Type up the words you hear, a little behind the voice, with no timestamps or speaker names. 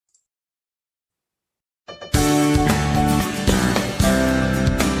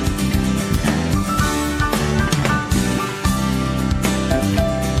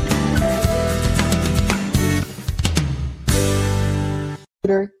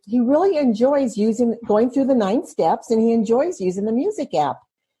tutor, he really enjoys going through the 9 steps, and he enjoys using the music app.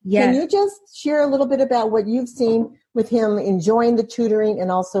 Yes. Can you just share a little bit about what you've seen with him enjoying the tutoring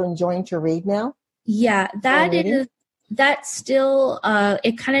and also enjoying to read now? Yeah, that still,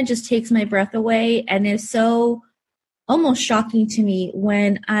 it kind of just takes my breath away, and is so almost shocking to me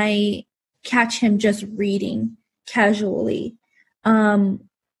when I catch him just reading casually.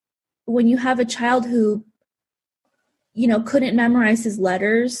 When you have a child who, couldn't memorize his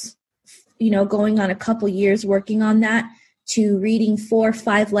letters, going on a couple years working on that, to reading 4 or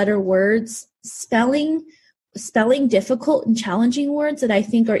 5 letter words, spelling difficult and challenging words that I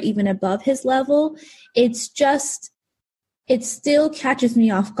think are even above his level. It still catches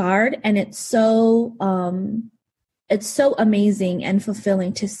me off guard, and it's so amazing and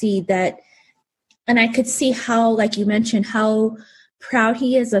fulfilling to see that. And I could see how, like you mentioned, how proud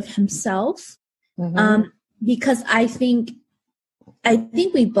he is of himself. Mm-hmm. Because I think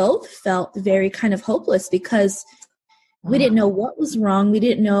we both felt very kind of hopeless, because we didn't know what was wrong. We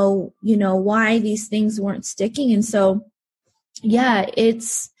didn't know, why these things weren't sticking. And so, yeah,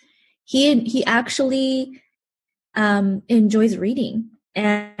 he actually enjoys reading,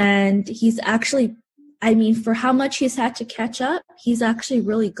 and he's actually, for how much he's had to catch up, he's actually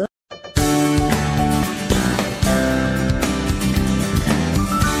really good.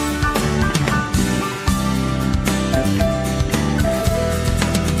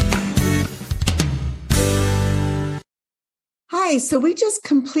 Hi, so we just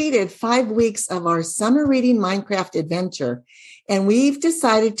completed 5 weeks of our summer reading Minecraft adventure, and we've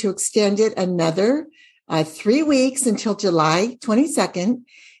decided to extend it another 3 weeks until July 22nd.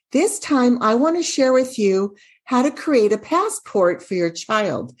 This time, I want to share with you how to create a passport for your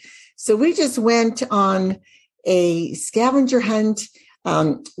child. So we just went on a scavenger hunt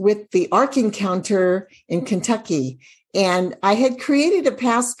with the Ark Encounter in Kentucky, and I had created a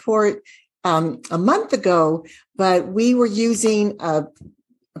passport a month ago, but we were using a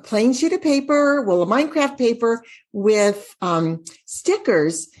plain sheet of paper, a Minecraft paper with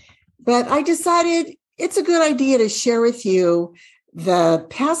stickers. But I decided it's a good idea to share with you the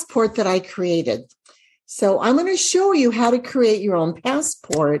passport that I created. So I'm going to show you how to create your own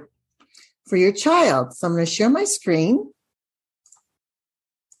passport for your child. So I'm going to share my screen.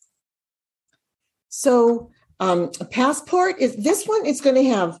 So a passport this one is going to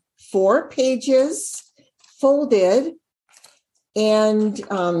have 4 pages folded and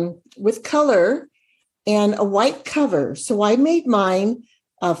with color and a white cover. So I made mine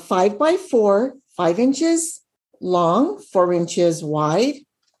 5 by 4, 5 inches long, 4 inches wide.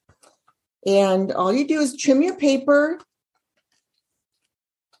 And all you do is trim your paper.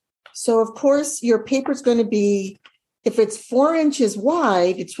 So, of course, your paper is going to be, if it's 4 inches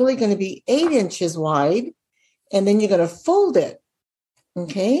wide, it's really going to be 8 inches wide. And then you're going to fold it.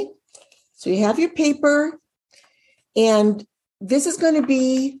 Okay? So you have your paper, and this is going to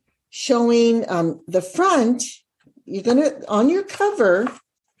be showing the front. You're going to, on your cover,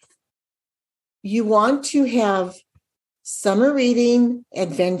 you want to have summer reading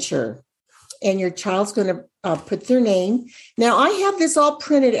adventure, and your child's going to put their name. Now, I have this all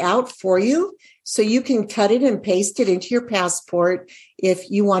printed out for you, so you can cut it and paste it into your passport.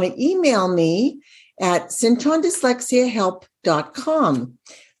 If you want to email me at centondyslexiahelp.com.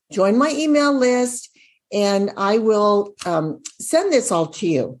 Join my email list, and I will send this all to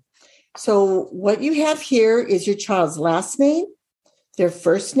you. So what you have here is your child's last name, their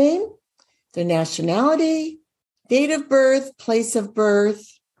first name, their nationality, date of birth, place of birth,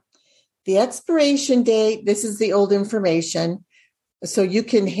 the expiration date. This is the old information. So you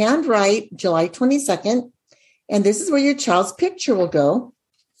can handwrite July 22nd, and this is where your child's picture will go.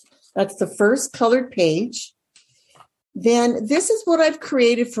 That's the first colored page. Then this is what I've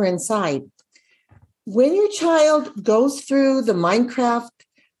created for inside. When your child goes through the Minecraft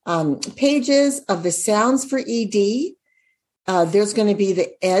pages of the sounds for ED, there's going to be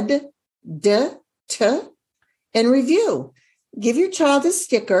the ed, d, t, and review. Give your child a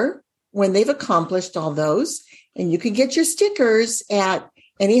sticker when they've accomplished all those, and you can get your stickers at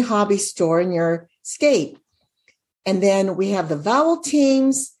any hobby store in your state. And then we have the vowel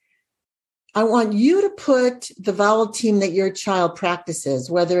teams. I want you to put the vowel team that your child practices,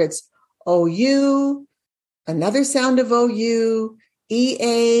 whether it's OU, another sound of OU,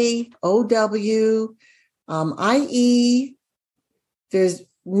 EA, OW, IE. There's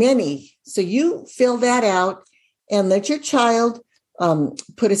many. So you fill that out and let your child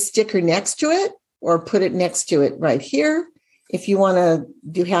put a sticker next to it, or put it next to it right here if you want to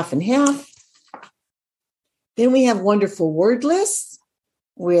do half and half. Then we have wonderful word lists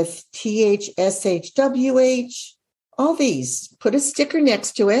with TH, SH, WH, all these. Put a sticker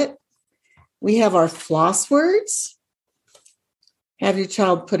next to it. We have our floss words. Have your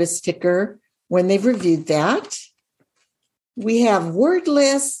child put a sticker when they've reviewed that. We have word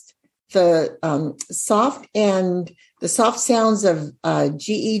lists, the soft sounds of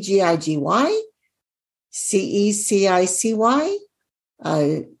G-E-G-I-G-Y, C-E-C-I-C-Y,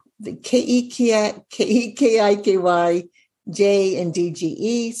 the K-E-K-I-K-Y, J and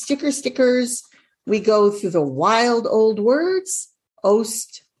D-G-E, stickers. We go through the wild old words,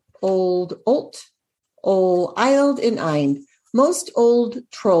 ost, old, olt, ol, ild, and eind. Most old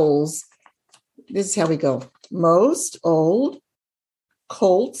trolls, this is how we go. Most old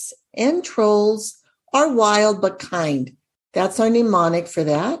colts and trolls are wild but kind. That's our mnemonic for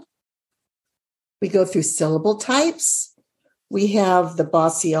that. We go through syllable types. We have the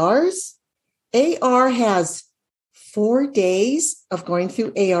bossy R's. AR has 4 days of going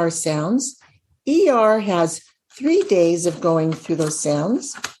through AR sounds. ER has 3 days of going through those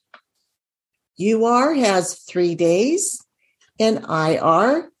sounds. UR has 3 days. And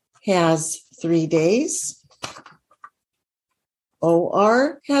IR has 3 days.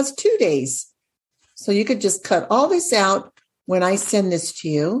 OR has 2 days. So you could just cut all this out when I send this to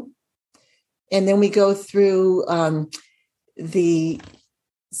you. And then we go through the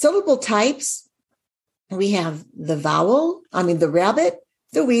syllable types. We have the rabbit,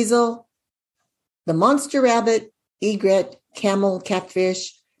 the weasel, the monster rabbit, egret, camel,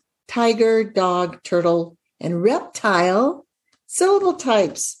 catfish, tiger, dog, turtle, and reptile. Syllable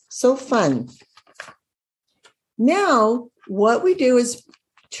types. So fun. Now, what we do is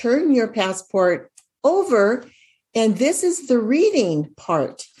turn your passport over, and this is the reading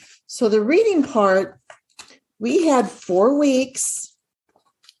part. So the reading part, we had 4 weeks.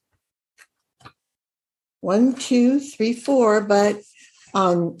 1, 2, 3, 4. But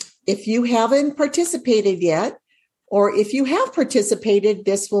if you haven't participated yet, or if you have participated,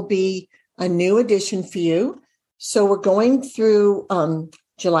 this will be a new edition for you. So we're going through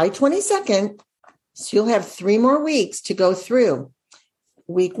July 22nd. So you'll have 3 more weeks to go through.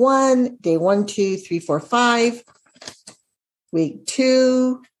 Week 1, day 1, 2, 3, 4, 5. Week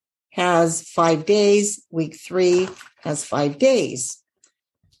 2 has 5 days. Week 3 has 5 days.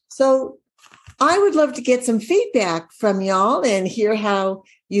 So I would love to get some feedback from y'all and hear how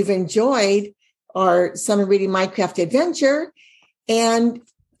you've enjoyed our Summer Reading Minecraft adventure. And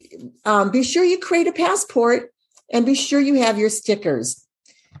be sure you create a passport and be sure you have your stickers.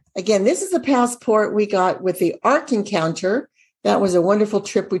 Again, this is the passport we got with the Ark Encounter. That was a wonderful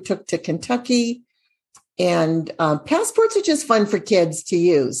trip we took to Kentucky. And passports are just fun for kids to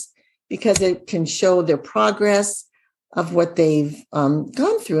use because it can show their progress of what they've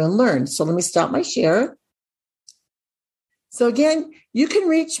gone through and learned. So let me stop my share. So again, you can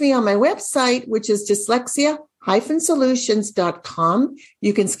reach me on my website, which is dyslexia-solutions.com.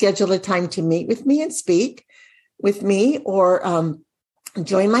 You can schedule a time to meet with me and speak with me, or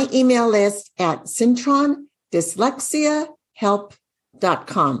join my email list at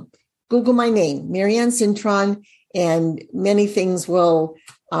CintronDyslexiaHelp.com. Google my name, Marianne Cintron, and many things will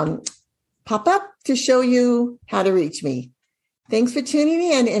pop up to show you how to reach me. Thanks for tuning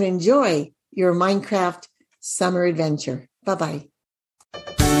in and enjoy your Minecraft summer adventure. Bye-bye.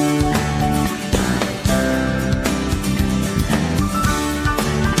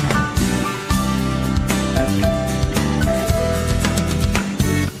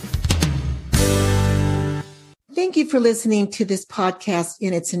 Thank you for listening to this podcast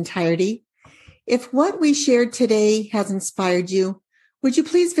in its entirety. If what we shared today has inspired you, would you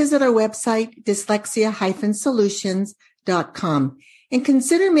please visit our website, dyslexia-solutions.com, and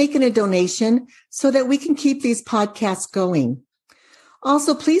consider making a donation so that we can keep these podcasts going.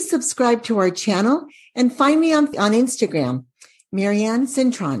 Also, please subscribe to our channel and find me on Instagram, Marianne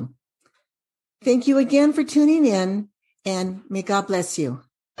Cintron. Thank you again for tuning in, and may God bless you.